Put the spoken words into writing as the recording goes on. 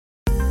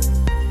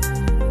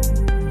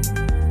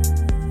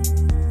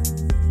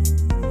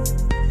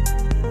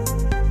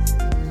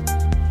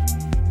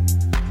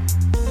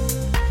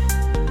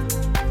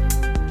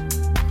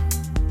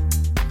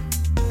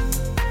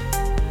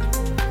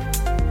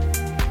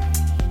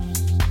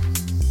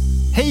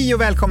Hej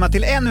och välkomna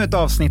till ännu ett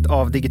avsnitt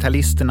av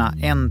Digitalisterna,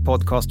 en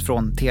podcast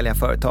från Telia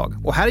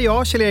Företag. Och här är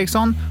jag, Kjell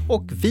Eriksson,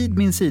 och vid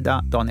min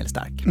sida Daniel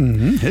Stark.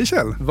 Hej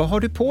Kjell. Vad har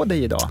du på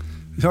dig idag?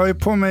 Jag är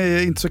på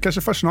mig, inte så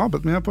kanske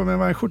fashionabelt, men jag har på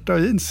mig en skjorta och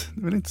jeans.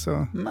 Det är väl inte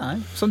så... Nej,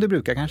 som du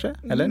brukar kanske,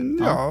 eller?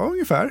 Ja,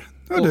 ungefär.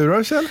 Och du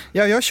då, Kjell?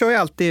 Ja, jag kör ju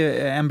alltid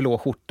en blå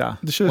skjorta.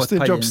 Du kör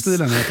Steve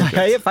Jobs-stilen.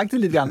 Jag är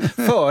faktiskt lite grann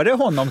före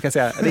honom, kan jag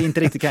säga. Det är inte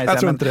riktigt, kan jag säga. Jag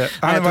tror inte det.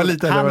 Han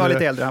var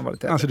lite äldre.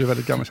 Alltså, du är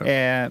väldigt gammal.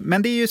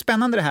 Men det är ju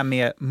spännande det här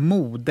med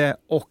mode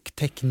och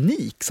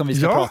teknik som vi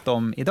ska prata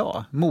om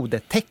idag.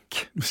 Modetech.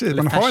 Precis,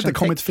 man har inte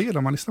kommit fel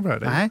om man lyssnar på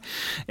det här.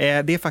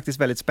 Nej, det är faktiskt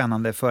väldigt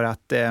spännande för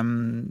att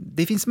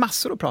det finns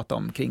massor att prata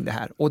om kring det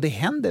här. Och det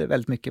händer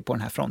väldigt mycket på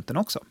den här fronten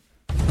också.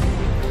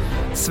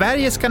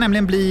 Sverige ska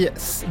nämligen bli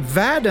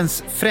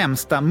världens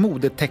främsta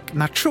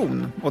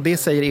modetech-nation. Och det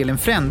säger Elin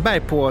Fränberg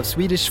på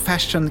Swedish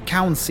Fashion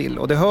Council.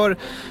 Och det hör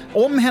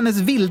om hennes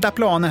vilda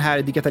planer här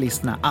i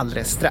Digitalisterna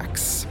alldeles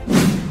strax.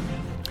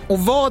 Och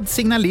vad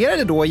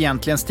signalerade då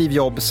egentligen Steve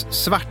Jobs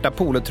svarta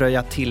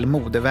polotröja till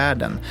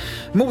modevärlden?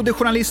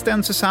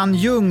 Modejournalisten Susanne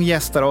Ljung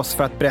gästar oss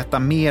för att berätta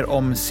mer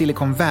om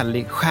Silicon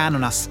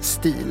Valley-stjärnornas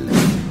stil.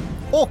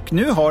 Och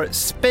nu har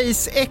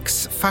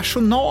SpaceX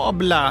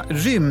fashionabla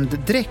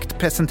rymddräkt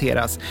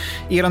presenteras.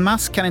 Elon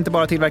Musk kan inte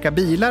bara tillverka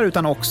bilar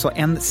utan också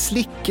en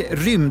slick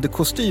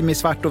rymdkostym i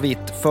svart och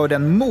vitt för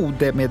den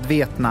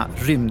modemedvetna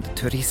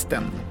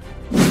rymdturisten.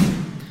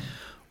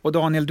 Och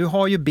Daniel, du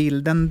har ju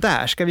bilden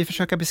där. Ska vi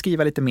försöka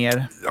beskriva lite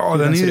mer? Ja,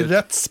 den är ju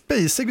rätt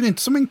spacig. Den är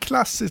inte som en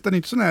klassisk, den är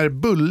inte sån här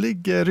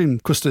bullig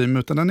rymdkostym,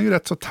 utan den är ju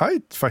rätt så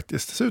tight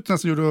faktiskt. Det ser ut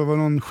nästan som var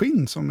någon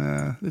skinn som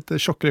är lite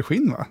tjockare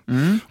skinn, va?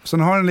 Och sen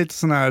har den lite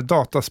sån här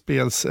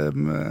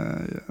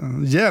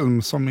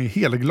dataspelshjälm som är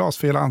helglas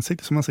för hela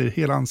ansiktet, som man ser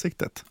hela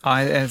ansiktet. Ja,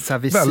 så här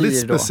visir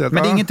väldigt då. speciellt.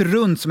 Men det är inget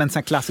runt som en sån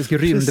här klassisk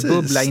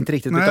rymdbubbla, inte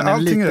riktigt. Nej, utan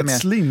allting är är lite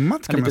rätt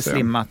slimmat, kan man säga.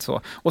 Slimmat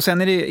så. Och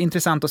sen är det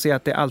intressant att se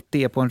att det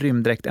alltid är på en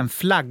rymddräkt en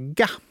flagga.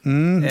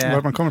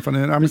 Var man kommer från,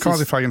 den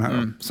amerikanska flaggan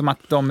här. Som att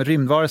de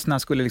rymdvarelserna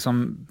skulle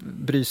liksom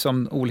bry sig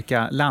om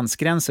olika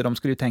landsgränser. De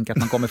skulle ju tänka att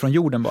man kommer från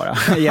jorden bara,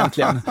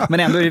 egentligen. Men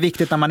ändå är det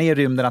viktigt när man är i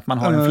rymden att man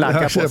har en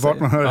flagga på sig. Vart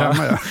man hör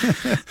hemma,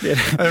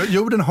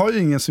 Jorden har ju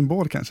ingen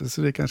symbol kanske.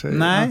 Så det kanske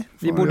nej,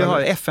 vi borde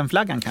ha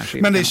FN-flaggan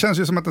kanske. Men det känns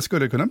ju som att det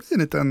skulle kunna bli en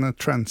liten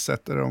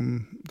trendsetter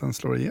om den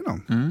slår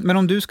igenom. Men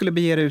om du skulle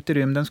bege dig ut i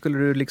rymden, skulle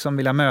du liksom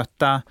vilja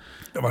möta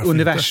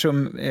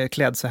universum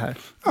klädd så här?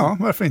 Ja,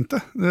 varför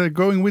inte?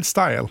 Going with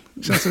style.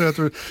 Känns det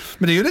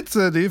men det är ju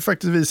lite, det är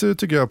faktiskt visar,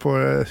 tycker jag, på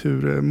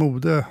hur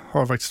mode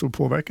har faktiskt stor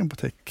påverkan på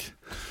tech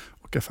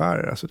och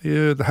affärer. Alltså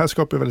det här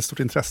skapar väldigt stort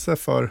intresse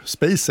för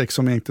SpaceX,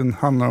 som egentligen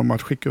handlar om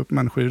att skicka upp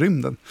människor i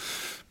rymden.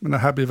 Men det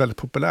här blir väldigt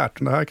populärt,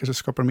 och det här kanske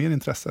skapar mer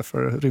intresse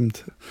för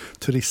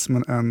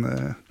rymdturismen än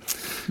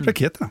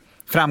raketerna.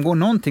 Framgår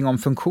någonting om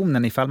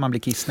funktionen ifall man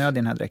blir kissnödig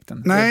i den här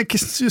dräkten? Nej,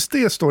 just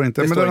det står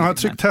inte. Men den har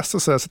trycktest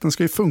och så att den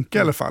ska ju funka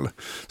i alla fall.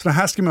 Så den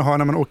här ska man ha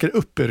när man åker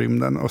upp i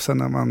rymden och sen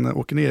när man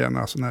åker ner igen.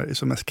 Alltså när det är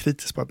som mest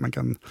kritiskt på att man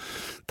kan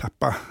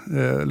tappa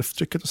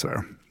lufttrycket och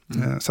sådär.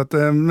 Så att,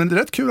 men det är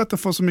rätt kul att den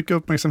får så mycket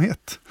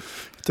uppmärksamhet.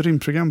 Ett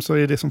rymdprogram så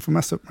är det som får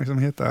mest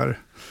uppmärksamhet är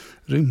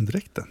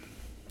rymddräkten.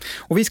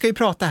 Och vi ska ju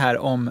prata här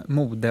om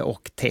mode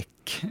och tech.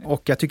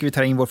 Och jag tycker vi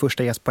tar in vår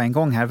första gäst på en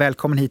gång här.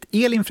 Välkommen hit,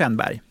 Elin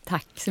Fränberg.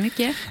 Tack så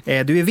mycket.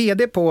 Du är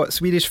vd på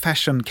Swedish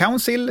Fashion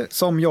Council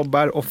som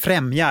jobbar och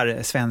främjar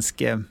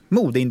svensk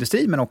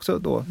modeindustri, men också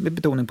då med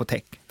betoning på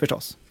tech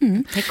förstås.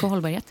 Tech och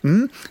hållbarhet.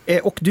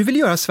 Och du vill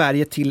göra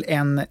Sverige till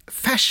en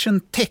fashion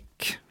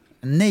tech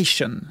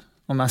nation,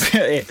 om man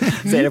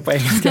säger det på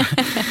engelska.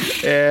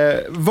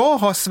 Vad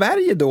har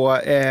Sverige då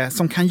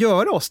som kan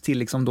göra oss till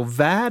liksom då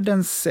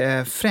världens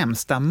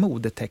främsta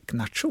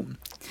modetech-nation?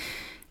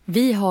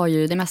 Vi har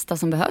ju det mesta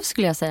som behövs,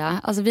 skulle jag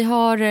säga. Alltså vi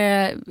har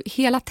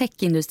hela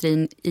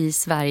techindustrin i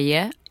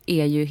Sverige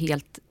är ju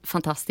helt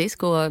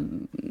fantastisk och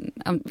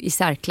i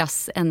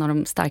särklass en av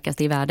de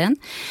starkaste i världen.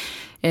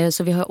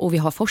 Så vi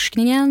har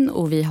forskningen,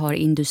 och vi har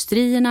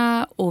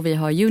industrierna, och vi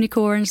har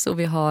unicorns, och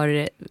vi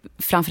har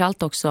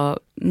framförallt också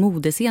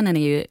modescenen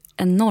är ju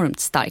enormt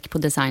stark på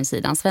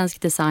designsidan.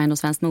 Svensk design och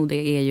svensk mode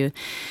är ju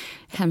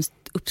hemskt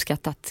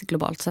uppskattat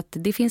globalt. Så att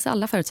det finns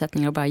alla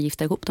förutsättningar att bara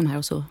gifta ihop de här,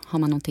 och så har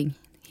man någonting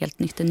helt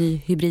nytt, en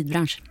ny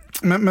hybridbransch.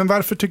 Men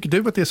varför tycker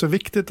du att det är så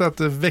viktigt att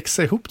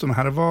växa ihop de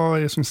här? Vad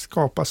är det som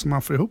skapas så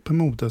man får ihop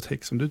mode och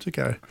tech som du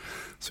tycker är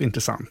så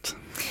intressant?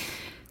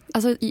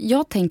 Alltså,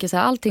 jag tänker så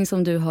här, allting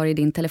som du har i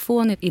din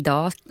telefon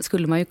idag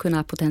skulle man ju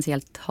kunna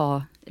potentiellt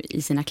ha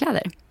i sina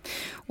kläder.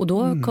 Och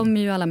då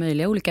kommer ju alla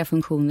möjliga olika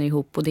funktioner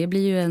ihop, och det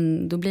blir ju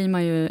då blir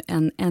man ju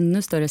en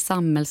ännu större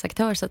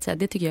samhällsaktör, så att säga.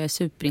 Det tycker jag är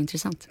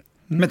superintressant.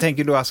 Men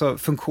tänker du alltså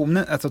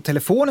funktionen, alltså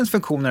telefonens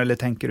funktioner, eller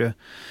tänker du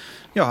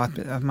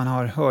att man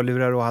har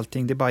hörlurar och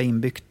allting, det är bara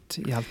inbyggt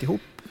i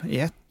alltihop i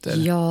ett?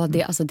 Eller? Ja,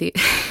 det är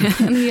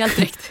en hel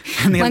dräkt.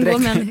 Man går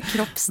med en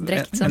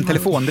kroppsdräkt. En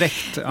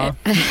telefondräkt, ja.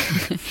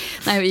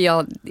 Nej,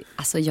 jag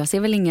ser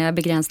väl inga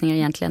begränsningar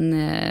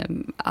egentligen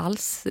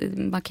alls.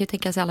 Man kan ju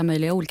tänka sig alla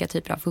möjliga olika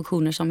typer av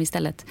funktioner som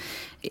istället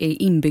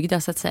är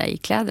inbyggda, så att säga, i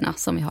kläderna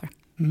som vi har.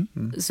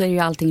 så är det ju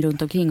allting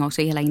runt omkring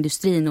också, hela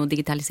industrin och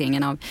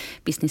digitaliseringen av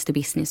business to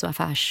business och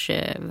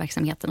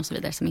affärsverksamheten och så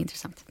vidare som är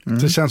intressant.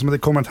 Det känns som att det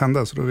kommer att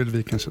hända, så då vill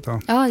vi kanske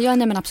ta... Ja,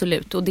 nej men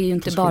absolut. Och det är ju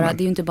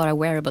inte bara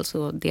wearables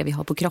och det vi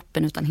har på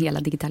kroppen, utan hela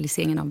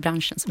digitaliseringen av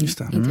branschen som är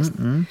intressant.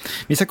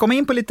 Vi ska komma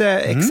in på lite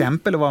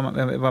exempel och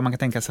vad man kan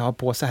tänka sig ha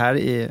på sig här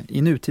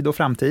i nutid och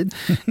framtid.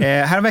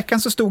 Här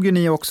veckan så stod ju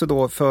ni också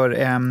då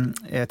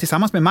för,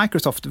 tillsammans med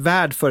Microsoft,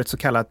 värd för ett så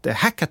kallat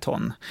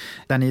hackathon,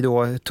 där ni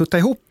då tuttar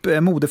ihop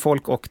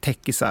modefolk och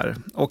techisar.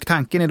 Och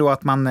tanken är då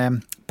att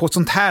man på ett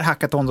sånt här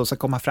hackathon då ska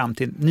komma fram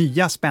till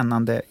nya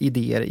spännande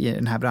idéer i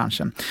den här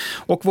branschen.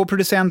 Och vår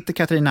producent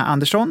Katarina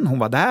Andersson, hon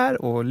var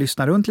där och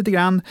lyssnade runt lite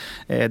grann.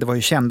 Det var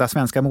ju kända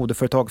svenska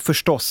modeföretag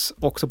förstås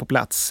också på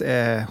plats.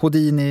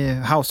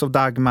 Houdini, House of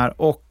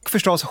Dagmar och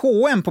förstås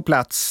H&M på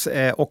plats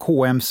och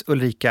H&M's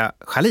Ulrika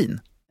Schalin.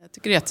 Jag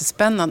tycker det är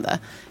jättespännande.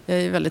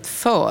 Jag är väldigt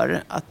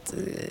för att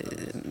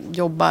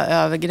jobba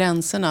över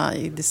gränserna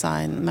i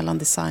design, mellan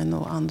design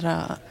och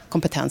andra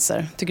kompetenser.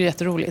 Jag tycker det är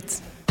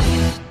jätteroligt.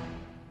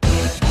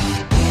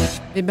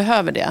 Vi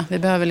behöver det. Vi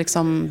behöver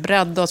liksom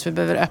bredda oss, vi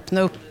behöver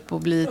öppna upp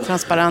och bli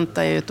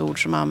transparenta, är ju ett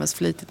ord som används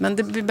flitigt. Men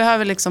vi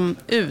behöver liksom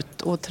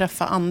ut och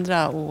träffa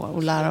andra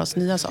och lära oss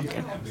nya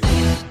saker.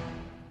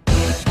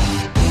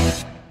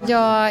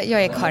 Jag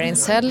är Karin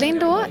Södlin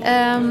då,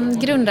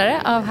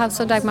 grundare av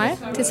House of Dagmar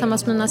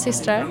tillsammans med mina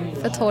systrar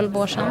för 12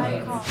 år sedan.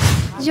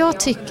 Jag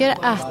tycker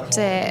att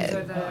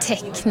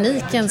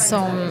tekniken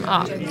som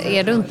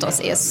är runt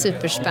oss är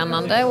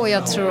superspännande, och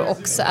jag tror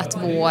också att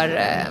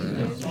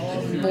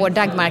vår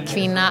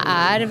Dagmarkvinna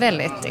är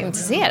väldigt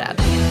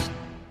intresserad.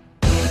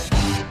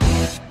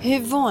 Hur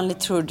vanligt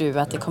tror du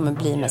att det kommer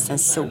bli med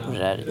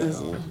sensorer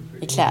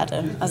i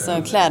kläder?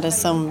 Alltså kläder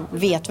som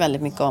vet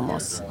väldigt mycket om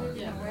oss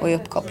och är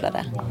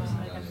uppkopplade.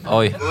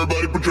 Oj.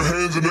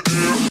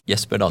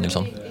 Jesper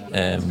Danielsson,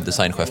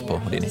 designchef på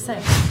Houdini.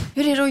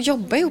 Hur är det att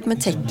jobba ihop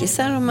med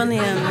techisar om man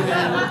är en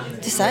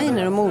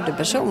designer och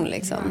modeperson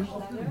liksom?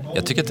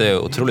 Jag tycker att det är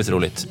otroligt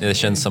roligt. Det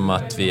känns som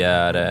att vi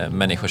är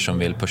människor som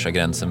vill pusha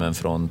gränsen, men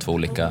från 2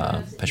 olika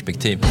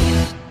perspektiv.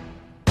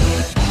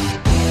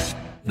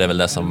 Det är väl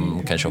det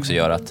som kanske också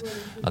gör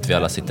att vi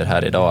alla sitter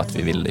här idag, att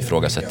vi vill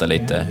ifrågasätta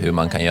lite hur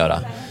man kan göra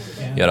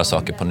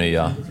saker på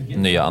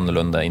nya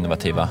annorlunda,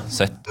 innovativa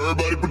sätt.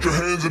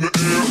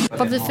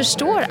 Vad vi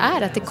förstår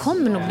är att det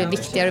kommer nog bli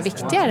viktigare och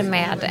viktigare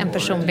med en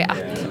personlig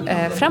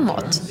app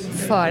framåt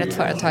för ett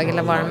företag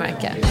eller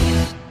varumärke.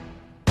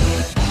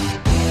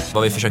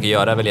 Vad vi försöker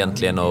göra är väl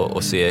egentligen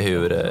att se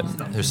hur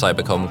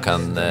Cybercom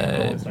kan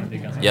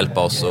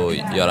hjälpa oss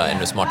att göra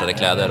ännu smartare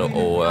kläder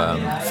och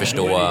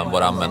förstå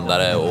våra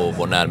användare och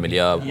vår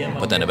närmiljö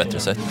på ett ännu bättre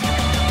sätt.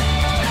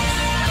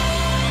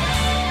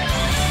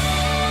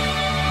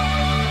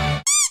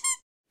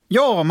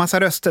 Ja, massa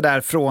röster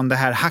där från det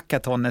här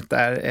hackathonet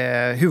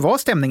där. Hur var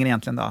stämningen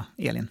egentligen då,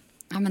 Elin?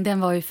 Ja, men den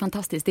var ju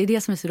fantastisk. Det är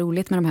det som är så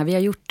roligt med de här. Vi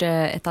har gjort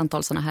ett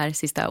antal sådana här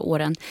sista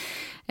åren.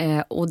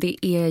 Och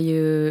det är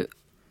ju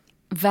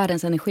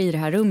världens energi i det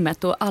här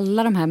rummet. Och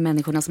alla de här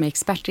människorna som är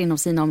experter inom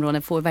sina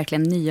områden får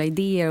verkligen nya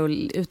idéer och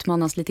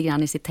utmanas lite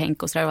grann i sitt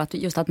tänk. Och så där. Och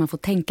just att man får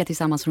tänka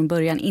tillsammans från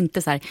början.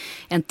 Inte så här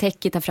en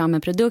techie tar fram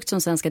en produkt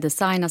som sen ska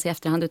designas i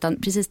efterhand.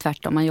 Utan precis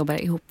tvärtom, man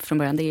jobbar ihop från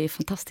början. Det är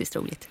fantastiskt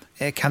roligt.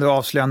 Kan du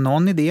avslöja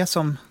någon idé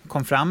som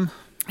kom fram?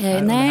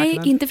 Nej,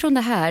 inte från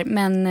det här,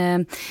 men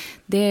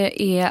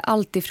det är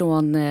allt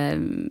ifrån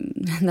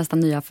nästan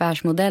nya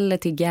affärsmodeller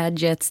till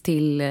gadgets,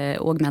 till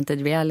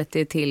augmented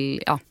reality,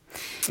 till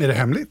Är det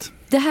hemligt?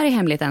 Det här är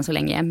hemligt än så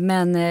länge,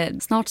 men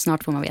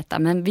snart får man veta.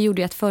 Men vi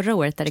gjorde ju ett förra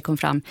året där det kom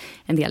fram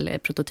en del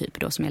prototyper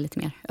då som är lite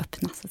mer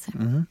öppna, så att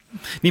säga.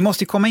 Vi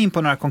måste ju komma in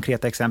på några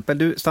konkreta exempel.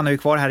 Du stannar ju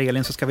kvar här,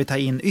 Elin, så ska vi ta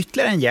in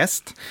ytterligare en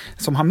gäst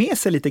som har med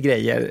sig lite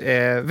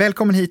grejer.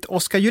 Välkommen hit,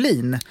 Oskar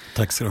Julin.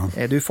 Tack ska du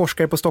ha. Du är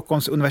forskare på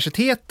Stockholms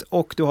universitet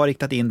och du har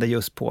riktat in dig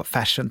just på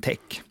fashion tech.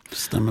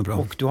 Stämmer bra.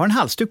 Och du har en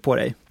halsduk på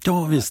dig.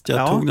 Ja visst,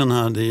 jag tog den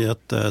här. Det är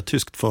ett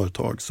tyskt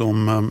företag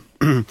som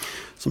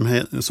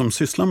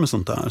sysslar med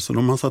sånt där. Så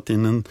de har satt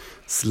in en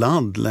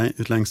sladd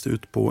längst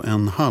ut på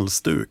en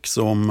halsduk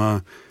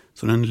så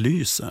den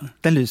lyser.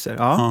 Den lyser,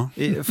 ja.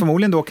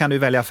 Förmodligen då kan du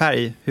välja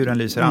färg hur den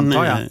lyser,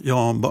 antar jag.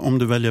 Ja, om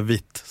du väljer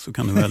vitt så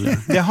kan du välja.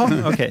 Jaha,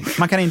 okej.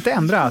 Man kan inte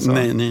ändra alltså?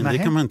 Nej, det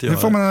kan man inte göra.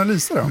 Hur får man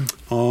analyser då?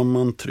 Ja,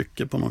 man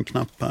trycker på någon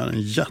knapp här.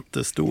 En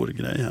jättestor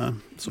grej här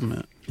som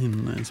är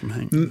inne, som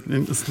hänger.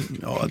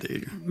 Ja, det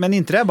är... Men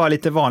inte det är bara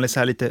lite vanligt så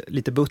här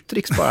lite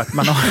buttricks bara? Att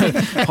man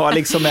har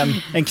liksom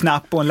en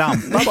knapp och en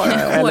lampa bara,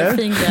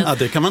 eller? Ja,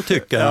 det kan man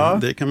tycka. Ja.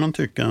 Det kan man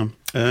tycka.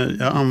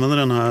 Jag använder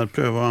den här,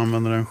 prövar att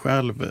använda den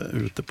själv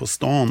ute på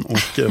stan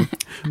och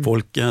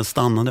folk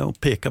stannade och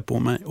pekade på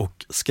mig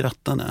och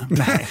skrattade.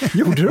 Nej,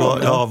 gjorde du det?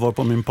 Ja, var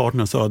på min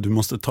partner sa att du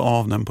måste ta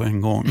av den på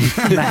en gång.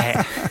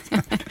 Nej.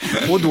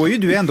 Och då är ju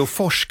du ändå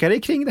forskare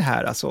kring det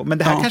här alltså. Men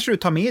det här kanske du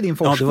tar med i din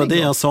forskning. Ja, det var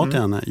det jag sa till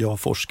henne. Jag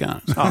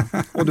forskar. Ja.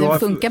 Och det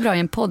funkar bra i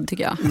en podd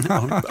tycker jag.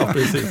 Ja,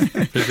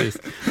 precis.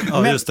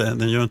 Ja, just det.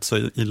 Den gör inte så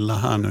illa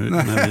här nu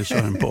när vi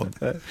kör en podd.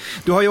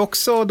 Du har ju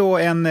också då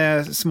en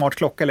smart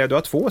klocka, eller du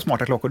har 2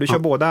 smarta klockor. Du kör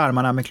båda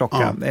armarna med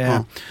klocka.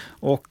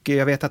 Och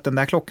jag vet att den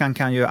där klockan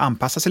kan ju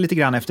anpassa sig lite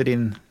grann efter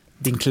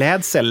din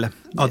klädsel.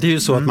 Ja, det är ju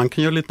så att man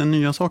kan göra lite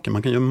nya saker.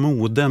 Man kan göra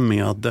mode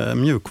med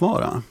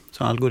mjukvara.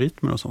 Så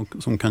algoritmer och så,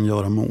 som kan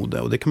göra mode.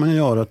 Och det kan man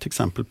göra till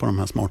exempel på de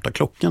här smarta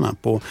klockorna.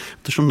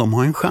 Eftersom de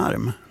har en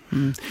skärm.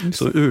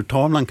 Så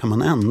urtavlan kan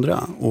man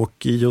ändra.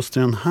 Och just i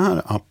den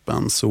här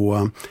appen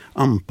så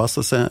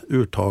anpassar sig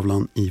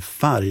urtavlan i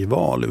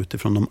färgval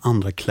utifrån de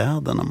andra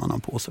kläderna man har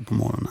på sig på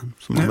morgonen.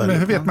 Men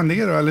hur vet man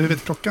det då? Eller hur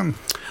vet klockan?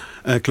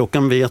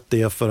 Klockan vet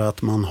det för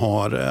att man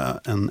har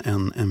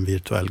en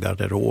virtuell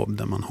garderob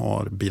där man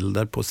har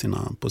bilder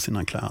på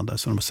sina kläder.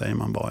 Så då säger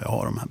man bara, jag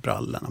har de här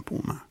brallorna på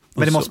mig.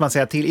 Men det måste man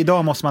säga till.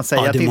 Idag måste man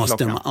säga till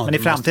klockan. Men i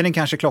framtiden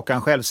kanske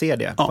klockan själv ser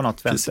det på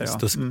något vänster.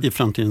 Ja. I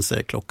framtiden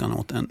säger klockan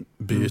åt en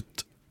byt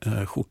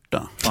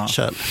skjorta,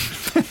 Kjell.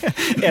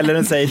 Eller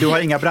den säger, du har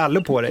inga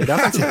brallor på dig. Det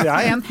har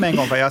hänt mig en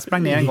gång, för jag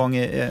sprang ner en gång,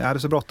 jag hade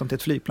så bråttom till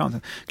ett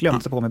flygplan,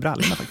 glömde på mig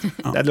brallorna faktiskt.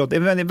 Det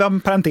var en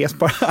parentes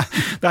bara,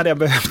 då hade jag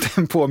behövt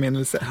en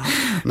påminnelse.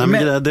 Nej,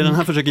 men det den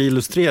här försöker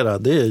illustrera,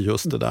 det är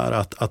just det där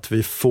att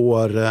vi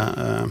får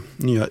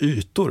nya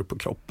ytor på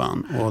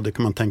kroppen, och det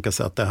kan man tänka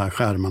sig att det här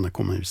skärmarna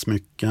kommer i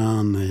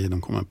smycken,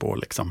 de kommer på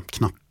liksom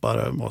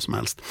knappar, vad som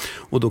helst.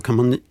 Och då kan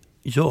man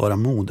göra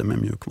mode med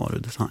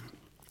mjukvarudesign.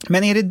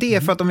 Men är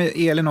det för att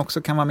Elin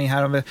också kan vara med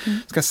här, om vi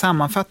ska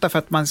sammanfatta, för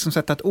att man liksom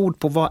sätter ett ord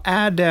på vad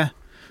är det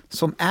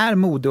som är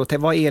mode, och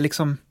vad är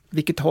liksom,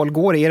 vilket håll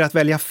går det? Är det att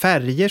välja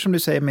färger som du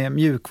säger med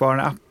mjukvaran,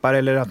 appar,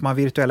 eller att man har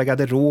virtuella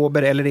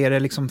garderober, eller är det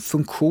liksom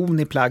funktion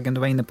i plaggen, du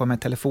var inne på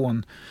med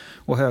telefon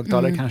och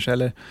högtalare kanske,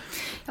 eller?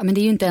 Ja, men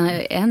det är ju inte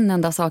en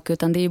enda sak,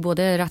 utan det är ju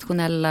både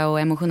rationella och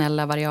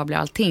emotionella variabler,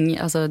 allting.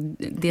 Alltså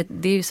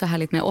det är ju så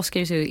härligt med Oskar,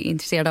 är så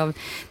intresserad av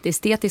det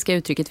estetiska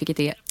uttrycket, vilket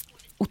är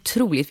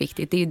otroligt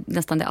viktigt. Det är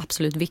nästan det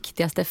absolut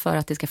viktigaste för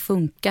att det ska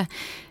funka.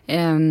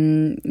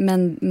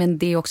 Men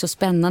det är också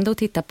spännande att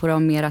titta på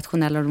de mer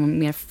rationella och de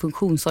mer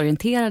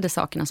funktionsorienterade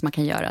sakerna som man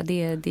kan göra.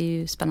 Det är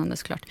ju spännande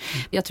såklart.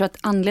 Jag tror att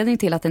anledningen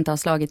till att det inte har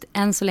slagit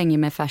än så länge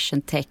med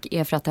fashion tech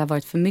är för att det har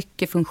varit för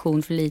mycket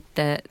funktion, för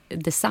lite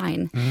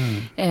design.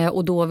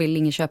 Och då vill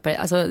ingen köpa det.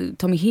 Alltså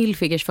Tommy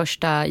Hilfigers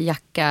första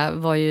jacka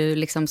var ju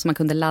liksom som man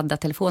kunde ladda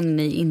telefonen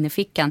i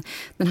innerfickan.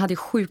 Den hade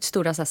sjukt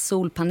stora så här,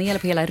 solpaneler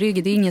på hela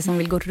ryggen. Det är ingen som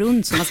vill gå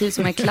runt så man ser ut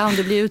som en clown.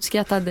 Du blir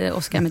utskrattad,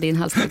 Oskar, med din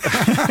halsduk.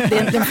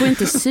 Den får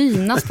inte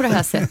synas på det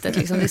här sättet.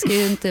 Liksom. Det ska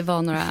ju inte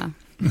vara några...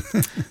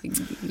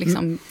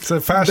 Liksom. Så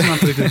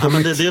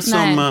men det är det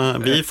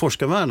som vi i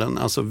forskarvärlden,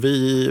 alltså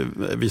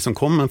vi som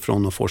kommer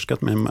från och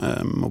forskat med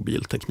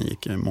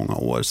mobilteknik i många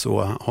år,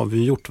 så har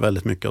vi gjort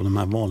väldigt mycket av de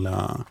här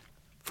vanliga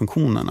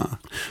funktionerna.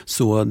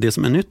 Så det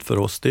som är nytt för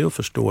oss, det är att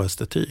förstå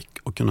estetik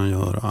och kunna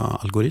göra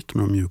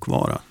algoritmer och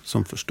mjukvara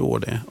som förstår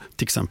det.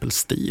 Till exempel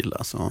stil.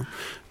 Alltså,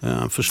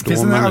 förstå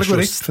finns det en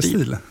algoritm för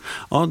stil?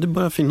 Ja, det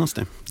börjar finnas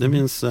det. Det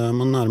finns,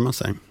 man närmar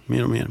sig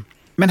mer och mer.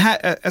 Men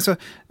här, alltså,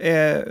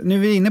 nu är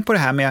vi inne på det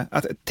här med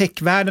att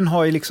techvärlden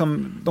har ju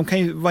liksom, de kan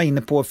ju vara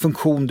inne på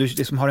funktion, du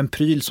liksom har en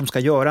pryl som ska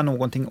göra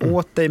någonting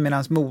åt dig,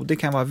 medan mode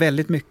kan vara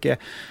väldigt mycket,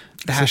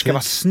 det här ska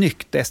vara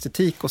snyggt,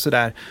 estetik och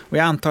sådär. Och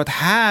jag antar att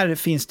här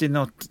finns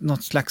det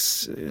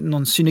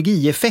någon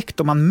synergieffekt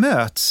om man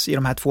möts i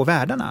de här två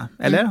världarna,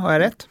 eller? Har jag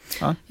rätt?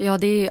 Ja,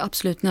 det är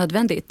absolut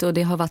nödvändigt, och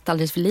det har varit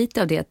alldeles för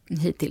lite av det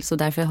hittills, och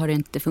därför har det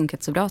inte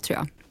funkat så bra, tror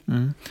jag.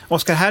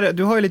 Oskar, här,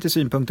 du har ju lite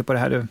synpunkter på det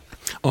här. Du.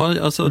 Ja,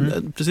 alltså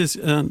precis.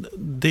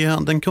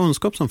 Den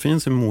kunskap som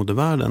finns i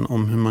modevärlden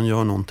om hur man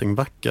gör någonting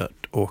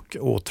vackert och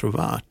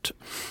åtråvärt,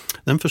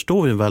 den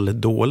förstår vi väldigt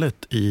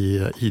dåligt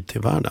i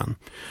IT-världen.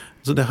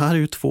 Så det här är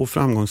ju två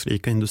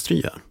framgångsrika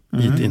industrier.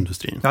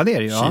 IT-industrin. Ja, det är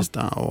det ju.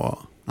 Kista och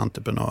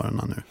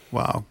entreprenörerna nu.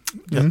 Wow,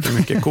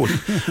 jättemycket coolt.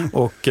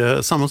 Och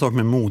samma sak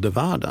med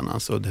modevärlden.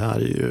 Alltså, det här är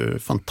ju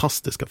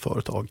fantastiska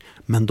företag.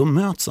 Men de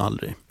möts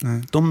aldrig.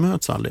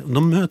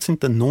 De möts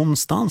inte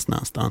någonstans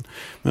nästan.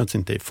 Möts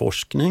inte i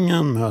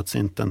forskningen, möts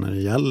inte när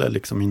det gäller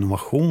liksom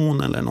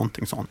innovation eller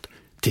någonting sånt.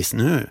 Tills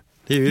nu.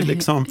 Det är ju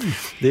liksom,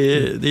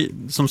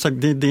 som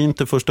sagt, det är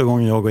inte första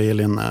gången jag och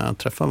Elin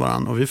träffar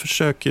varandra. Och vi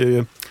försöker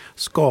ju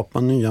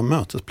skapa nya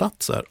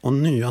mötesplatser och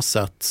nya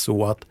sätt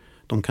så att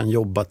de kan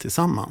jobba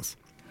tillsammans.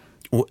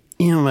 Och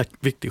en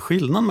viktig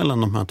skillnad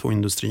mellan de här två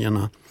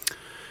industrierna,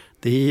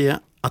 det är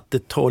att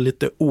det tar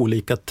lite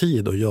olika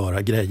tid att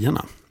göra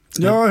grejerna.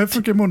 Ja, hur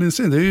funkar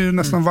modeindustrin? Det är ju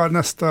nästan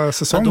nästa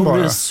säsong bara. De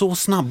blir så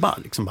snabba,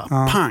 liksom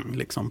bara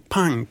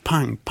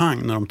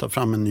pang, när de tar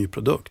fram en ny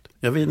produkt.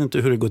 Jag vet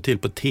inte hur det går till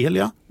på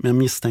Telia, men jag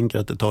misstänker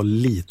att det tar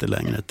lite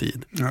längre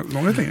tid. Ja,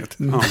 långt längre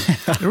tid.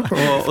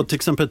 Ja. och till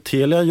exempel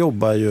Telia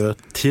jobbar ju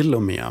till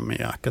och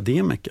med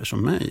akademiker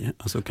som mig.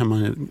 Alltså kan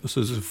man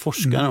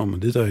forskare om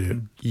det tar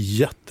ju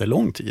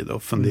jättelång tid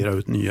att fundera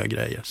ut nya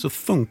grejer. Så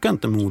funkar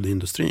inte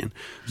modeindustrin.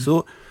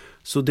 Så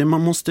Så det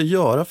man måste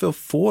göra för att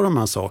få de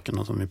här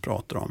sakerna som vi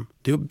pratar om,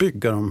 det är att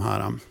bygga de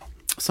här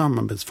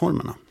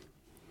samarbetsformerna.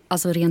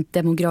 Alltså rent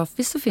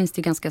demografiskt så finns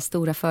det ganska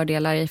stora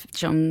fördelar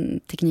eftersom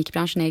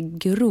teknikbranschen är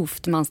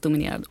grovt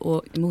mansdominerad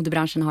och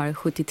modebranschen har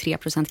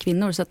 73%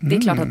 kvinnor. Så att det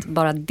är klart att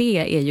bara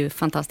det är ju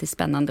fantastiskt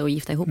spännande att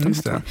gifta ihop de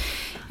här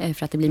två.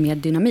 För att det blir mer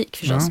dynamik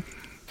förstås. Ja.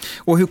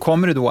 Och hur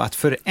kommer det då att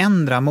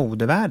förändra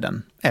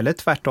modevärlden? Eller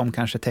tvärtom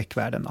kanske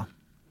techvärlden då?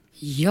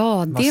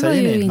 Ja, det var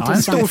ju intressant.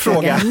 En stor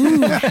fråga.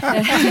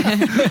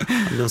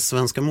 Den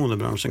svenska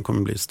modebranschen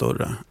kommer bli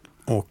större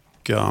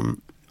och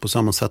på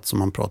samma sätt som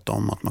man pratade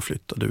om att man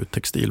flyttade ut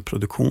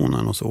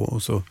textilproduktionen och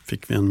så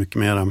fick vi en mycket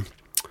mer,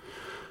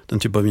 den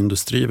typ av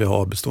industri vi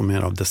har består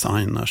mer av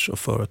designers och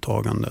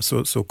företagande,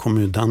 så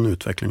kommer ju den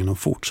utvecklingen att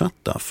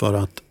fortsätta, för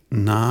att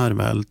när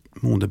väl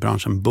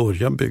modebranschen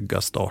börjar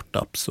bygga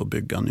startups och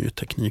bygga ny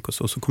teknik och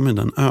så kommer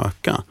den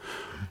öka.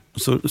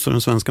 Så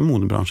den svenska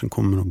modebranschen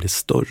kommer att bli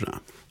större.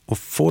 Och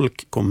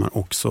folk kommer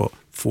också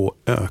få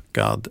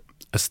ökad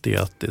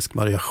estetisk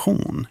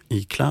variation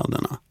i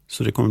kläderna.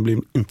 Så det kommer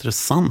bli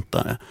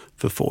intressantare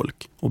för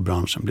folk och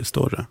branschen blir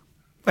större.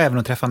 Och även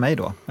att träffa mig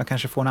då. Jag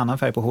kanske får en annan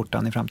färg på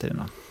skjortan i framtiden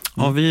då.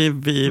 Ja,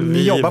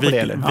 vi jobbar på det,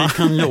 eller? Vi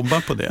kan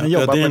jobba på det.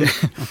 Ja,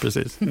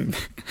 precis.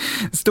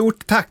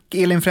 Stort tack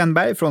Elin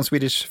Frändberg från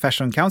Swedish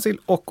Fashion Council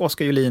och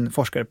Oskar Julin,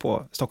 forskare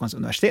på Stockholms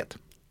universitet.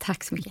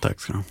 Tack så mycket.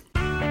 Tack ska du ha.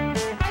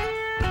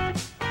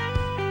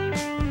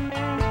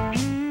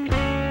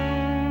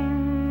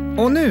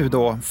 Och nu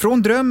då,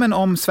 från drömmen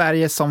om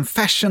Sverige som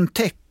fashion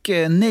tech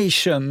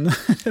nation,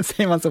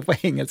 säger man så på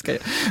engelska.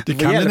 Du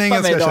kan den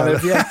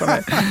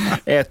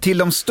engelska, till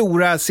de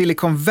stora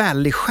Silicon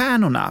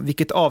Valley-stjärnorna,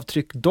 vilket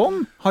avtryck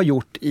de har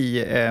gjort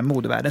i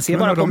modevärlden. Se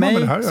bara på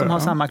mig som har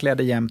samma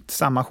kläder jämt,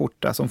 samma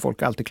skjorta som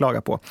folk alltid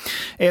klagar på.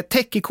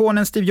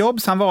 Tech-ikonen Steve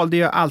Jobs, han valde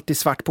ju alltid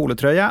svart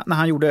polotröja när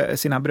han gjorde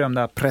sina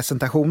berömda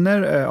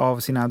presentationer av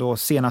sina då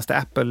senaste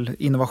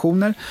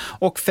Apple-innovationer.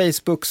 Och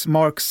Facebooks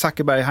Mark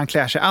Zuckerberg, han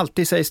klär sig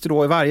alltid, sägs det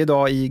då, varje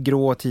dag i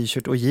grå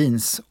t-shirt och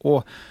jeans.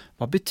 Och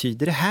vad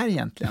betyder det här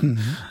egentligen?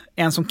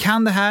 En som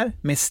kan det här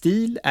med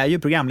stil är ju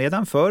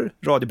programledaren för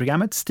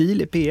radioprogrammet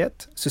Stil i P1,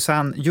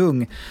 Susanne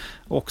Ljung,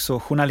 också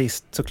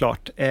journalist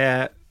såklart.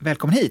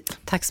 Välkommen hit.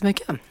 Tack så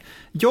mycket.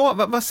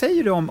 Ja, vad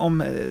säger du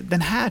om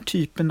den här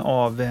typen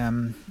av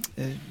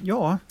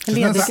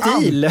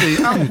stil?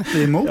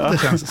 Antimode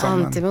känns det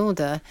som.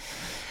 Antimode.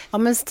 Ja,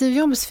 men Steve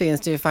Jobs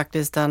finns det ju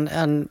faktiskt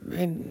en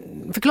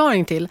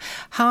förklaring till.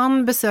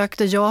 Han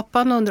besökte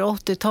Japan under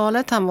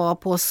 80-talet. Han var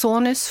på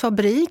Sonys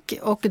fabrik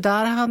och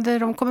där hade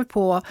de kommit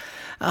på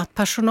att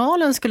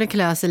personalen skulle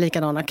klä sig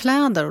likadana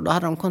kläder. Och då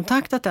hade de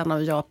kontaktat en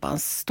av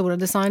Japans stora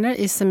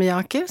designer, Issey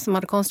Miyake, som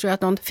hade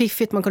konstruerat något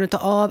fiffigt. Man kunde ta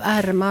av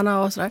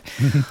ärmarna och sådär.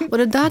 Och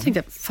det där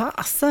tänkte jag,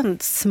 fasen,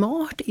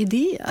 smart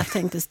idé,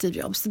 tänkte Steve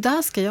Jobs. Det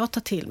där ska jag ta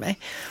till mig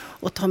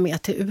och ta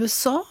med till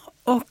USA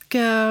och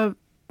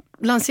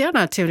lanserade den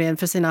här teorin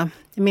för sina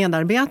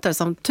medarbetare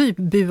som typ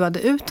buade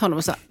ut honom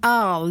och sa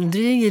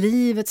aldrig i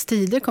livets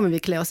tider kommer vi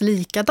klä oss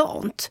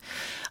likadant.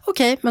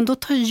 Okej, men då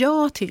tar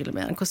jag till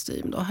med en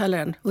kostym då, eller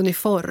en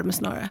uniform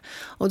snarare.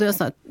 Och det är en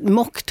sån här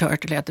mock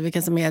turtle heter,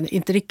 vilken som är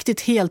inte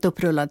riktigt helt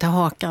upprullad till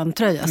hakan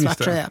tröja, svart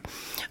tröja.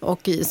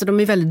 Och så de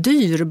är väldigt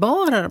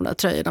dyrbara de där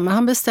tröjorna, men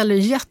han beställer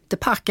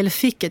jättepack, eller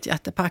fick ett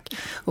jättepack,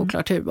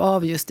 oklart hur,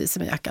 av just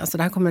Issey Miyake. Så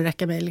det här kommer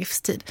räcka med i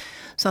livstid.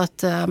 Så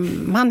att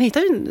han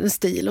hittar ju en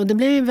stil och det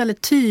blir ju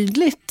väldigt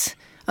tydligt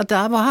att det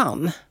här var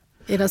han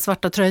i den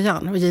svarta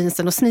tröjan och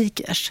jeansen och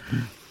sneakers.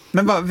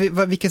 Men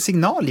vilken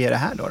signal ger det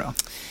här då?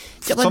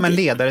 Som en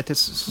ledare till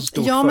så stort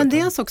företag. Ja, men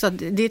dels också att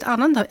det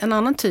är en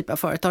annan typ av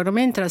företag. De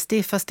är inte det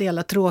stiffa,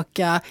 stela,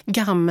 tråkiga,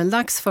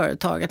 gammeldags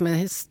företaget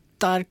med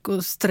stark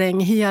och sträng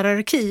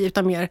hierarki,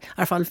 utan mer i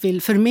alla fall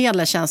vill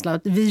förmedla känslan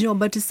att vi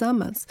jobbar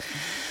tillsammans.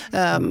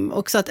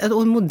 Och så att ett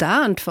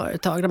modernt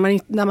företag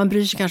där man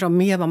bryr sig kanske om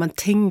mer vad man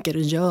tänker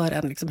och gör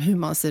än liksom hur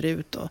man ser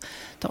ut och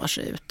tar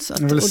sig ut. Så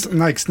att,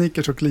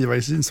 Nike-sneakers och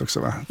Levi's jeans också,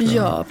 va?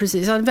 Ja,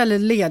 precis. En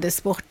väldigt ledig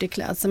sportig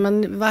klädsel,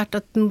 men värt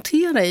att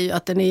notera är ju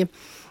att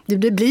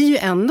det blir ju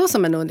ändå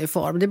som en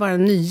uniform. Det är bara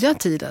den nya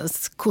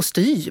tidens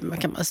kostym,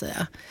 kan man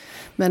säga.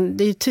 Men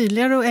det är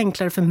tydligare och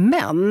enklare för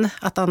män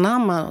att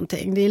anamma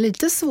någonting. Det är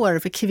lite svårare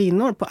för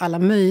kvinnor på alla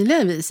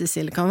möjliga vis i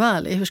Silicon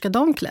Valley. Hur ska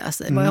de klä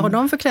sig? Vad har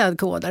de för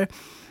klädkoder?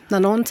 När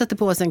någon sätter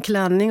på sig en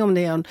klänning, om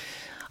det är en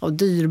av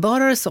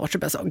dyrbarare sort, så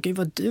bara så, gud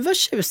vad du var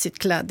tjusigt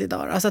klädd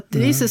idag. Alltså att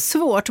det är så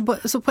svårt.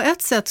 Så på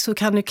ett sätt så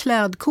kan ju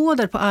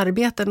klädkoder på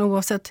arbeten,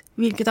 oavsett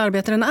vilket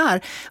arbete den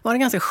är, vara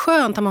ganska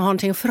skönt att man har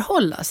någonting att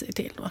förhålla sig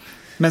till då.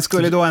 Men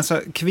skulle då en så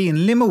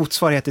kvinnlig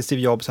motsvarighet till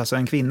Steve Jobs, alltså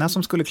en kvinna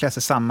som skulle klä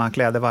sig samma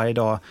kläder varje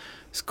dag,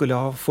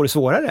 skulle få det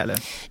svårare, eller?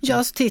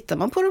 Ja, så tittar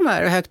man på de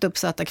här högt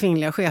uppsatta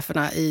kvinnliga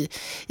cheferna i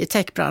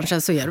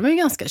techbranschen så är de ju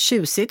ganska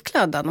tjusigt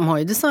klädda. De har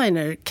ju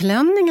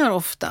designerklänningar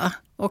ofta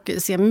och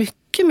ser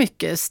mycket,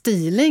 mycket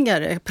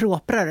stiligare,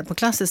 proprare på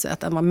klassiskt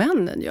sätt än vad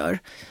männen gör.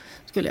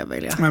 skulle jag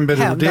vilja Men beror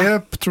hävda.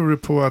 det, tror du,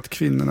 på att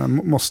kvinnorna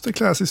måste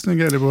klä sig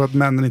snygga eller på att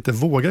männen inte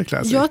vågar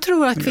klä sig? Jag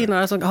tror att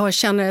kvinnor som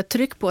känner ett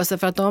tryck på sig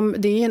för att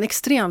det är en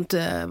extremt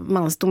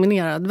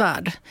mansdominerad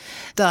värld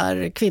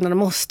där kvinnorna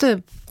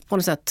måste på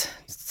något sätt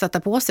sätta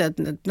på sig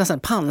nästan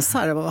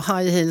pansar och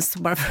high heels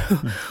bara för att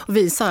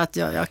visa att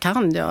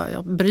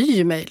jag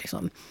bryr mig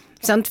liksom.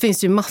 Sen finns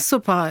det ju massor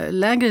på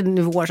lägre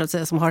nivåer så att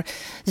säga som har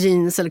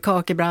jeans eller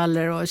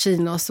kakebrallor och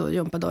chinos och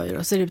gympadojor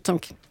och ser ut som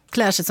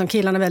klär sig som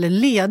killarna väldigt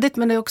ledigt,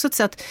 men det är också ett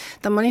sätt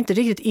där man inte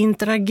riktigt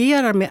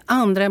interagerar med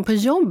andra än på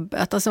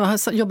jobbet.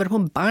 Alltså jobbar på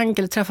en bank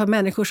eller träffar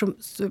människor så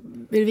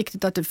är det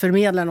viktigt att du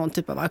förmedlar någon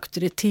typ av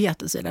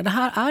auktoritet och så vidare. Det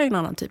här är en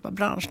annan typ av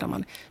bransch där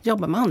man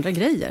jobbar med andra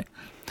grejer.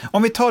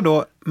 Om vi tar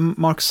då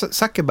Mark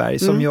Zuckerberg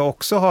som ju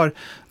också har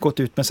gått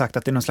ut med sagt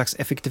att det är någon slags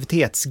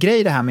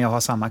effektivitetsgrej det här med att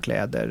ha samma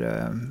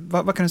kläder.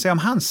 Vad kan du säga om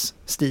hans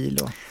stil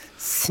då?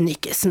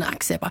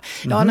 Snickesnack, säger jag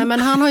bara. Ja, nej, men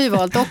han har ju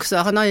valt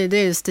också, det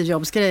är ju Steve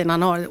Jobs-grejen,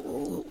 han har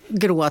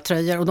gråa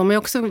tröjor och de är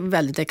också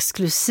väldigt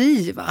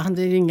exklusiva.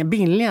 Det är ju inga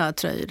billiga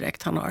tröjor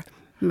direkt han har.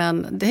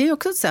 Men det är ju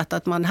också ett sätt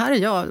att man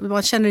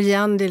känner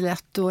igen, det är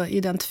lätt att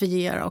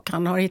identifiera och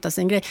han har hittat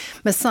sin grej.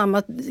 Men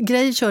samma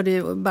grej körde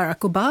ju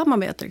Barack Obama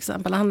med till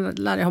exempel. Han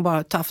lärde ha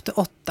bara haft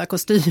 8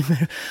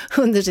 kostymer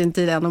under sin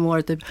tid om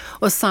året typ.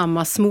 Och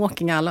samma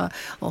smoking alla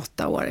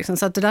 8 år. Liksom.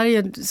 Så att det där är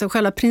ju, så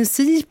själva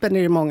principen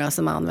är det många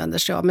som använder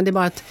sig av. Men det är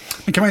bara att...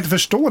 Men kan man inte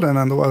förstå den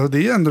ändå? Alltså,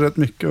 det är ändå rätt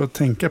mycket att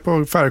tänka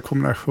på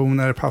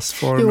färgkombinationer,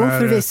 passformer. Jo,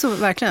 förvisso,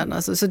 verkligen.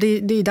 Alltså, så det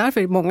är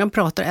därför många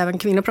pratar, även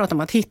kvinnor pratar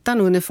om att hitta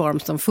en uniform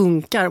som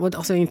funkar. Och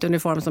alltså inte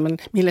uniform som en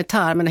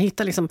militär, men att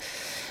hitta liksom,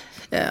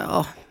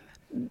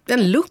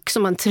 en look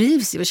som man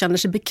trivs i och känner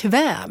sig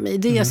bekväm i.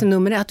 Det är alltså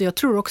nummer 1. Och jag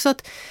tror också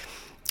att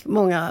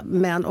många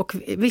män och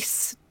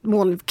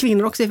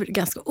kvinnor också är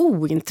ganska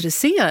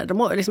ointresserade. De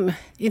har liksom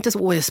inte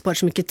så sparat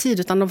så mycket tid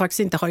utan de faktiskt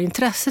inte har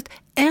intresset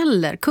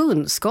eller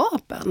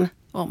kunskapen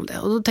om det.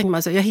 Och då tänker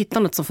man så jag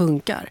hittar något som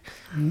funkar.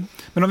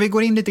 Men om vi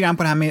går in lite grann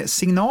på det här med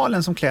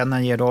signalen som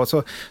kläderna ger då,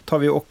 så tar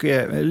vi och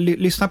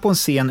lyssnar på en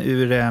scen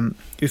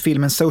ur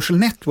filmen Social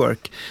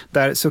Network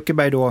där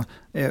Zuckerberg då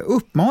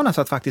uppmanas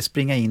att faktiskt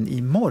springa in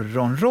i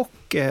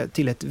morgonrock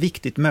till ett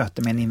viktigt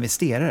möte med en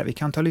investerare. Vi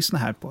kan ta och lyssna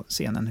här på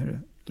scenen hur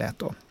det lät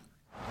då.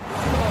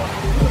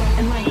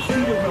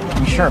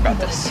 You sure about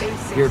this?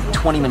 You're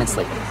 20 minutes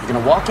late. You're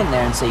gonna walk in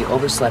there and say you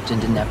overslept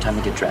and didn't have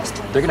time to get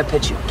dressed. They're gonna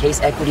pitch you.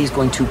 Case Equity is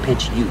going to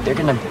pitch you. They're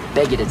gonna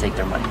beg you to take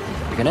their money.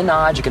 You're gonna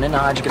nod, you're gonna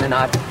nod, you're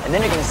gonna nod, and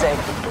then you're gonna say,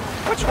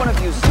 which one of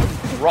you's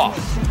Roth?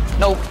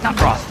 No,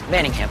 not Roth,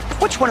 Manningham.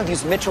 Which one of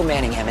you's Mitchell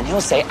Manningham? And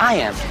he'll say,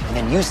 I am. And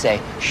then you say,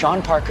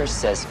 Sean Parker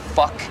says,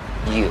 fuck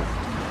you.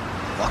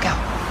 Walk out.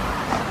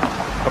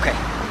 Okay.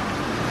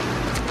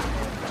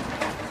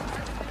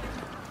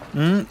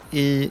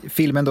 I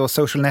filmen då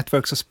Social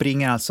Network så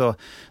springer alltså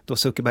då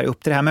Zuckerberg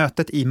upp till det här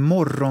mötet i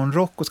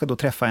morgonrock och ska då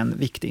träffa en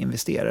viktig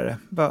investerare.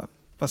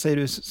 Vad säger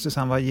du,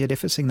 Susanne, vad ger det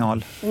för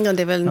signal? Ja,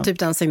 det är väl typ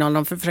den signalen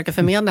de försöker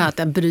förmedla här, att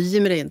jag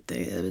bryr mig inte.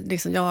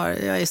 Liksom, jag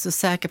är så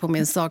säker på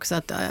min sak så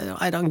att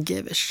I don't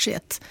give a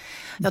shit.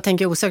 Jag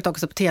tänker osökt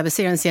också på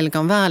tv-serien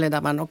Silicon Valley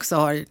där man också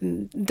har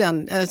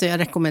den, alltså jag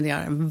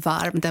rekommenderar den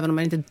varmt, även om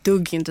man inte är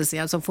dugg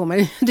intresserad så får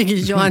man,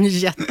 tycker jag, en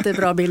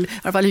jättebra bild, i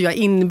alla fall hur jag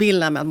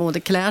inbillar mig att både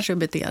klär sig och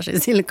beter sig i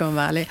Silicon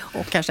Valley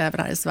och kanske även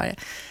här i Sverige.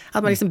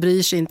 Att man liksom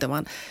bryr sig inte,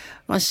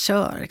 man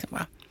kör liksom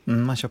bara.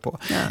 Man kör på.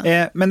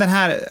 Ja. Men den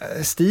här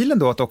stilen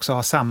då att också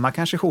ha samma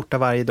kanske skjorta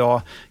varje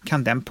dag,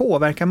 kan den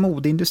påverka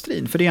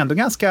modeindustrin? För det är ändå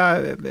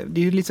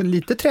det är ju liksom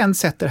lite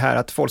trendsätter här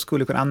att folk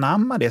skulle kunna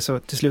anamma det, så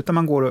till slut när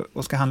man går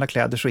och ska handla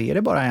kläder så är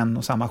det bara en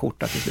och samma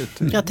skjorta till slut.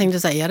 Jag tänkte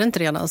säga, är det inte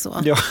redan så?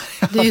 Ja,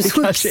 det är ju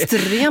så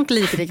extremt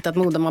likriktat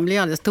mode, man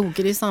blir alldeles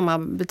tokig i samma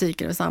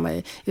butiker och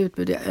samma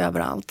utbud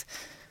överallt.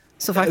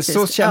 Så, faktiskt,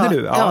 så känner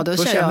du? Ja, då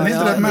känner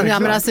jag. Ja,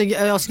 men alltså,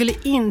 jag skulle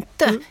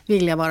inte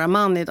vilja vara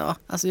man idag.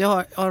 Alltså,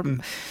 jag har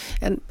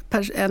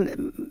en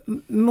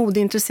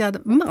modeintresserad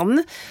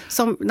man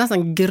som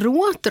nästan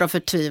gråter av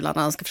förtvivlan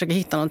när han ska försöka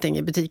hitta någonting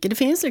i butiker. Det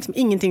finns liksom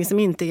ingenting som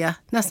inte är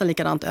nästan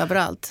likadant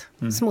överallt.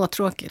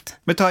 Småtråkigt.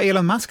 Men ta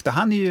Elon Musk då,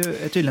 han är ju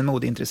tydligen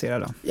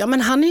modeintresserad då. Ja,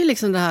 men han är ju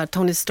liksom det här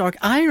Tony Stark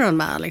Iron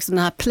Man, liksom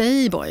den här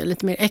playboy,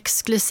 lite mer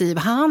exklusiv.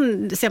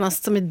 Han,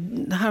 senast som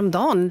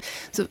häromdagen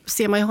så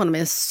ser man ju honom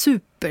med en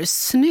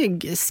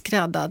supersnygg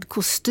skräddad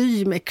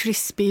kostym med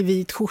krispig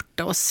vit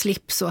skjorta och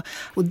slips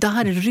och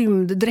där är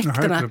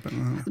rymddräkterna.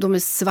 De är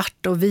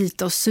svarta och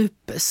vita och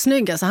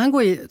supersnygga. Så han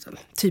går ju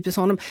typiskt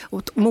honom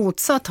åt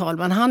motsatt håll,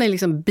 men han är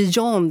liksom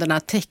beyond den här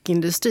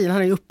techindustrin.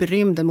 Han är uppe i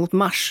rymden mot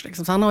Mars.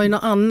 Liksom. Så han har ju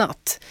något annat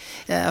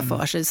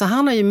för sig. Så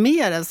han har ju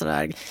mer en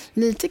sådär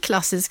lite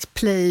klassisk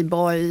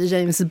playboy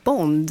James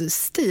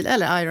Bond-stil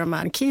eller Iron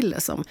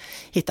Man-kille som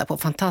hittar på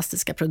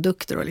fantastiska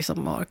produkter och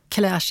liksom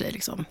klär sig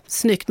liksom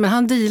snyggt. Men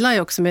han dealar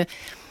ju också med,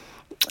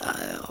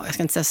 jag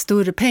ska inte säga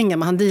större pengar,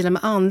 men han dealar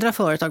med andra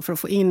företag för att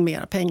få in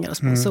mer pengar och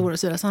sponsorer och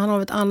så vidare. Så han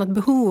har ett annat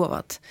behov av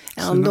att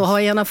ändå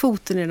ha ena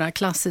foten i den här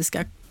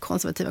klassiska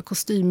konservativa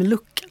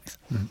kostymlooken.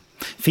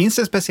 Finns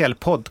det en speciell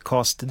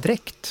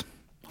podcastdräkt?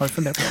 Har du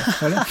funderat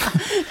på det?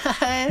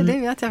 Nej, det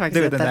vet jag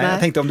faktiskt inte. Jag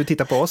tänkte om du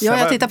tittar på oss. Ja,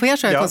 jag tittar på er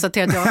så har jag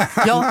konstaterat ja.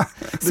 Ja,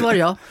 svar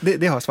ja.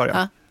 Det har svar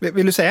ja.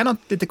 Vill du säga något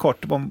lite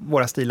kort om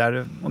våra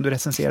stilar, om du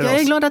recenserar oss? Jag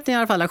är glad att ni i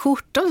alla fall har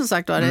skjortor, som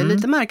sagt. Det är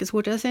lite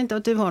märkesskjortor, jag säger inte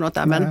att du har något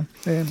där. Men,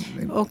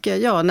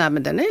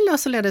 men den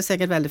är lös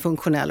säkert väldigt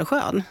funktionell och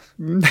skön.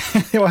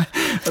 Ja,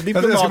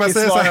 jag ska bara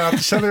säga så här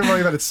att Kjell var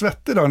ju väldigt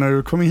svettig idag när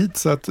du kom hit,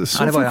 så att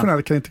så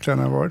funktionell kan inte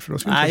kläderna ha varit för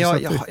oss.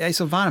 Jag är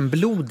så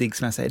varmblodig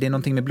som jag säger, det är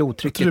någonting med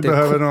blodtrycket. Du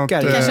behöver något,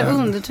 kanske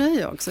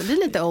undertröja också, det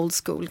är lite old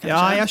school kanske.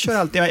 Ja, jag kör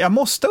alltid, jag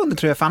måste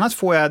undertröja för annars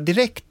får jag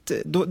direkt,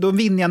 då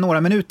vinner jag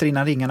några minuter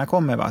innan ringarna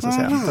kommer, va, så att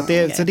säga.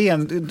 Så det är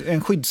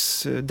en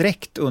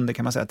skyddsdräkt under,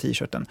 kan man säga,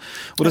 t-shirten.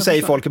 Och då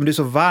säger folk, men du är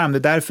så varm, det är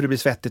därför du blir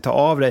svettig, ta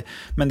av dig.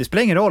 Men det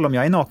spelar ingen roll, om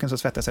jag är naken så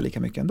svettas jag lika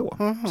mycket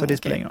ändå. Så det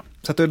spelar ingen roll.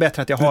 Så att det är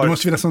bättre att jag har... Det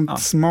måste finnas sån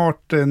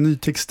smart ny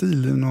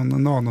textil,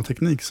 någon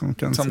nanoteknik som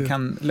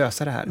kan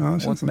lösa det här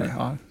åt mig.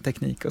 Ja,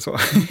 teknik och så.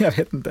 Jag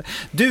vet inte.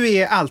 Du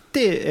är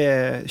alltid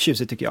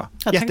tjusig, tycker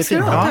jag.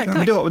 Jättefin.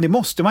 Men det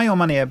måste man ju om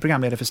man är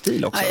programledare för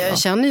stil också. Jag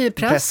känner ju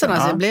pressen.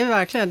 Alltså, jag blev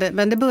verkligen,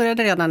 men det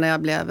började redan när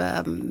jag blev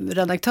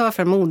redaktör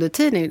för en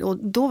modetidning. Och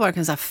då var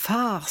det så här,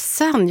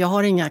 fasen, jag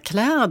har inga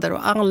kläder.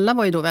 Och alla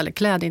var ju då väldigt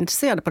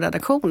klädintresserade på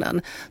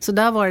redaktionen. Så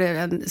där var det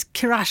en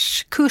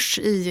crashkurs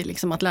i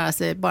liksom att lära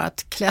sig bara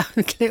att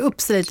klä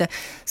upp sig lite.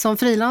 Som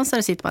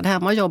frilansare sitter man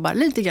hemma och jobbar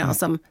lite grann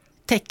som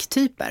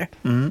tech-typer.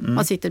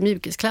 Man sitter i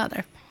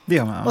mjukiskläder.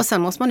 Och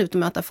sen måste man ut och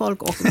möta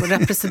folk och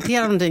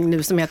representera någonting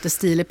nu som heter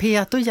stil i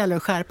P1. Då gäller det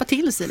att skärpa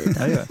till sig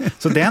lite.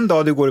 Så den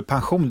dag du går i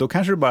pension, då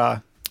kanske du bara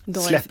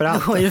släpper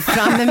allt. Då är du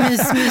fram med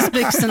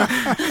mysbyxorna.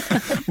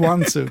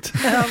 One suit.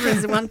 Ja,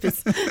 precis, one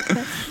piece.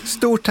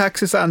 Stort tack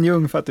Susanne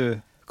Ljung för att du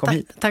kom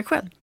hit. Tack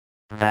själv.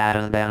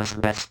 Världens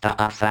bästa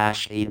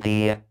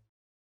affärsidé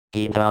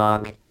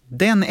idag.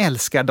 Den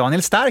älskar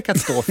Daniel Stark att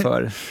stå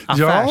för,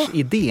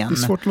 affärsidén. Ja, det är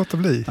svårt att låta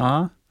bli.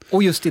 Ja.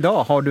 Och just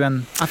idag har du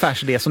en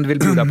affärsidé som du vill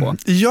bjuda på.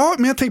 Ja,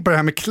 men jag tänker på det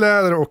här med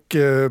kläder och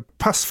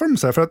passform.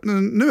 Så här, för att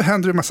nu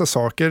händer det en massa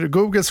saker.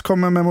 Google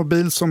kommer med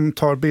mobil som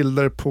tar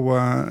bilder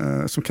på,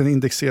 som kan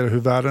indexera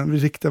hur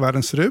riktiga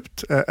världen ser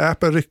ut.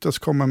 Apple ryktas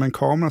komma med en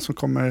kamera som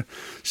kommer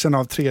känna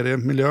av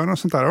 3D-miljöer och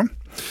sånt där.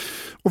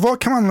 Och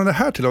vad kan man använda det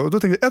här till? Och då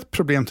tänker jag, ett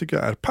problem tycker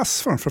jag är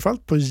passform,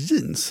 framförallt på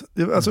jeans.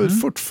 Alltså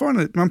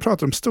fortfarande, man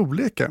pratar om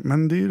storlekar,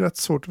 men det är ju rätt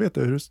svårt att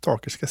veta hur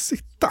saker ska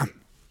sitta.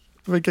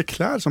 Vilka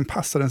kläder som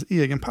passar ens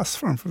egen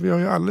passform, för vi har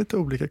ju alla lite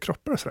olika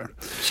kroppar och sådär.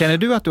 Känner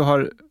du att du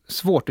har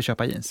svårt att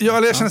köpa jeans?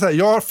 Ja, jag känner så här,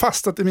 jag har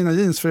fastat i mina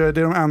jeans för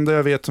det är de enda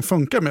jag vet som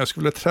funkar, men jag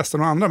skulle vilja testa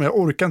några andra, men jag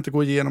orkar inte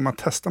gå igenom att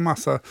testa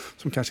massa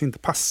som kanske inte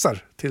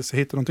passar tills jag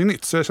hittar någonting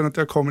nytt. Så jag känner att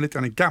jag kommer lite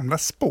grann i gamla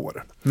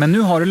spår. Men nu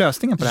har du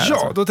lösningen på det här? Ja,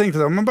 alltså? Då tänkte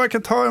jag att man bara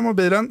kan ta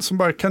mobilen som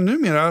bara kan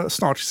numera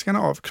snart scanna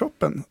av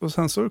kroppen och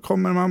sen så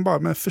kommer man bara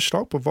med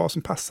förslag på vad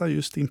som passar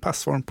just din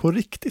passform på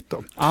riktigt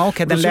då.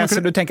 Okej,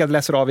 du tänker att den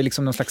läser av i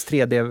liksom någon slags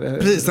 3D?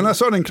 Precis, den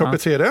läser av din kropp i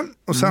 3D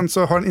och sen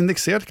så har den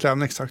indexerat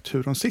kläderna exakt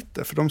hur de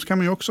sitter, för de ska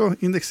man ju också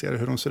indexera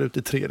hur de ser ut i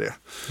 3D.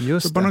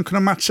 Just så bara kunna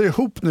matcha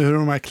ihop nu hur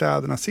de här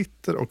kläderna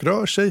sitter och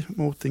rör sig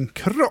mot din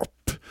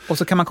kropp. Och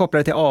så kan man koppla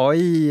det till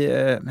AI,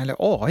 eller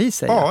AI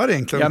säger jag. AR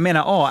egentligen. Jag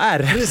menar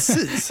AR.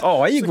 Precis.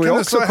 AI så går ju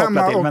också att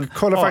koppla till. Men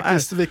kolla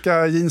faktiskt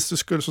vilka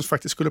jeans som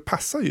faktiskt skulle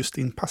passa just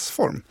din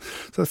passform.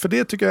 Så för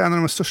det tycker jag är en av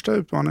de största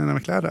utmaningarna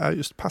med kläder är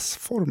just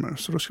passformer.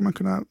 Så då ska man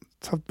kunna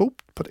ta bot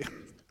på det.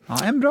 Ja,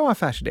 en bra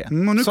affärsidé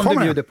som du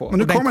bjuder på. Och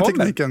nu kommer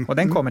tekniken. Och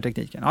den kommer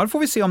tekniken. Ja, då får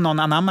vi se om någon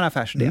anammar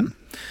affärsidén.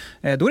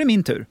 Då är det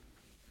min tur.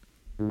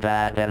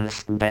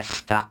 Världens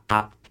bästa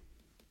app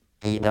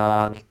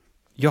idag.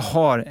 Jag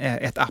har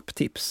ett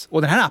apptips.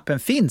 Och den här appen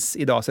finns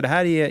idag, så det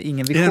här är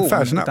ingen vision.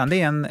 Utan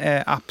det är en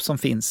app som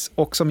finns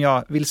och som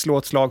jag vill slå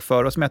ett slag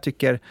för och som jag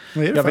tycker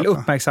jag vill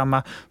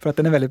uppmärksamma för att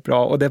den är väldigt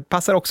bra. Och det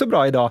passar också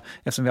bra idag,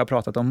 eftersom vi har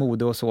pratat om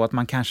mode och så, att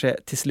man kanske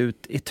till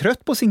slut är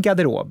trött på sin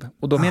garderob.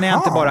 Och då menar jag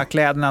inte bara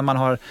kläderna man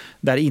har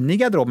där inne i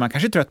garderoben, man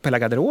kanske är trött på hela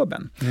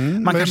garderoben.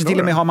 Man kanske till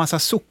och med har massa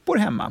sopor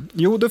hemma.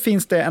 Jo, då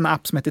finns det en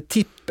app som heter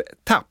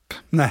TipTap.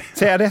 Nej.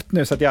 Säger jag rätt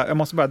nu så att jag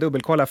måste bara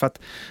dubbelkolla för att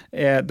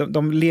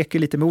de leker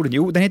lite med orden.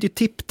 Jo, den heter ju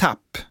TipTap,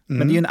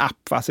 men det är ju en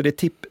app, va? Så det är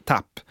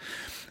TipTap.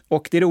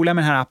 Och det roliga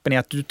med den här appen är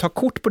att du tar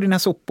kort på dina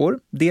sopor,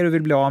 det du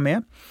vill bli av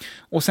med.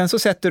 Och sen så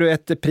sätter du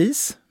ett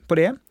pris på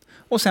det.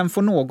 Och sen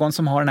får någon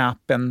som har den här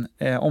appen,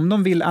 om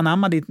de vill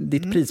anamma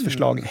ditt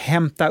prisförslag,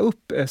 hämta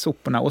upp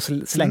soporna och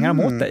slänga dem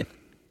åt dig.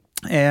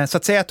 Så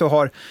att säga att du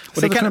har,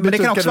 och det kan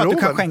också vara att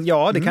du kan skänka,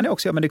 ja det kan det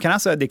också, men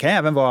det kan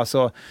även vara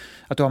så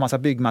att du har massa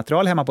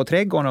byggmaterial hemma på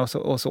trädgården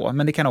och så,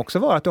 men det kan också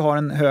vara att du har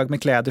en hög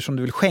med kläder som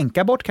du vill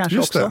skänka bort kanske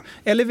också,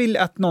 eller vill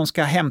att någon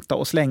ska hämta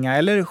och slänga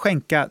eller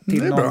skänka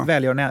till någon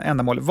välgörande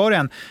ändamål.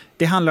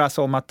 Det handlar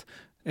alltså om att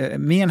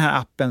med den här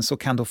appen så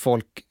kan då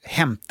folk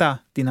hämta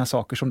dina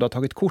saker som du har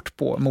tagit kort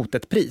på mot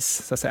ett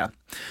pris, så att säga.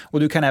 Och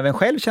du kan även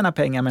själv tjäna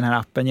pengar med den här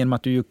appen genom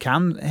att du ju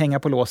kan hänga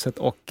på låset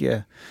och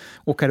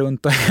åka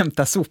runt och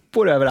hämta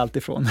sopor överallt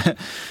ifrån.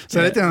 Så det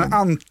är lite en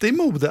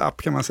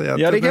anti-mode-app kan man säga.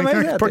 Ja, det kan man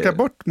kan plocka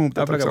bort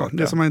modet också. Bort,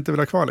 det som man inte vill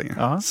ha kvar längre.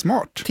 Ja.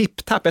 Smart.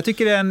 Tipp-tapp. Jag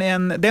tycker det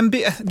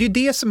är ju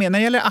det som är, när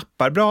det gäller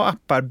appar, bra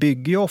appar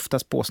bygger ju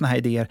oftast på såna här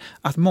idéer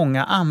att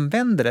många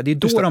använder det. Det är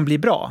då de blir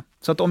bra.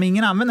 Så att om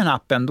ingen använder den här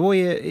appen, då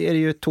är det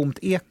ju ett tomt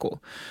eko.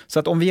 Så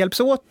att om vi hjälps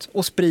åt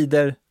och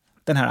sprider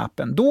den här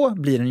appen, då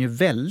blir den ju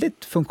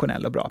väldigt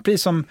funktionell och bra.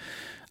 Precis som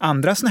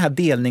andra såna här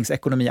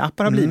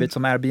delningsekonomi-appar har blivit,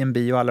 som Airbnb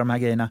och alla de här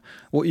grejerna.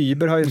 Och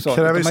Uber har ju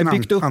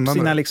byggt upp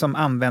sina liksom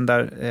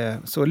användare.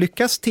 Så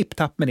lyckas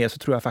TippTapp med det, så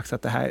tror jag faktiskt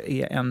att det här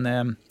är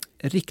en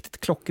riktigt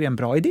klockren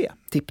bra idé.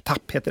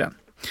 TippTapp heter den.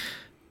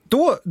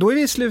 Då är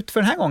vi slut för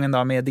den här gången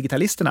då med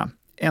Digitalisterna.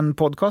 En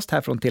podcast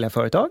här från Telia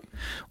Företag.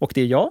 Och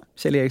det är jag,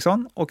 Kjell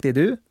Eriksson, och det är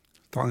du,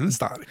 Daniel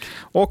Stark.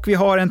 Och vi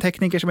har en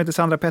tekniker som heter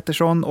Sandra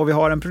Pettersson och vi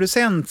har en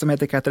producent som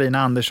heter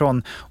Katarina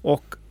Andersson.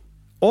 Och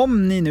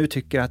om ni nu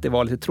tycker att det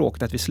var lite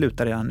tråkigt att vi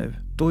slutar redan nu,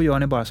 då gör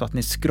ni bara så att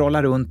ni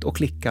scrollar runt och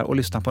klickar och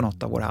lyssnar på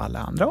något av våra alla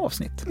andra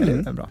avsnitt. Eller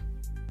hur? Bra.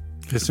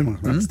 Det är så många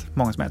som helst.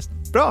 Många som helst.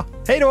 Bra,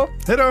 hej då!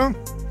 Hej då!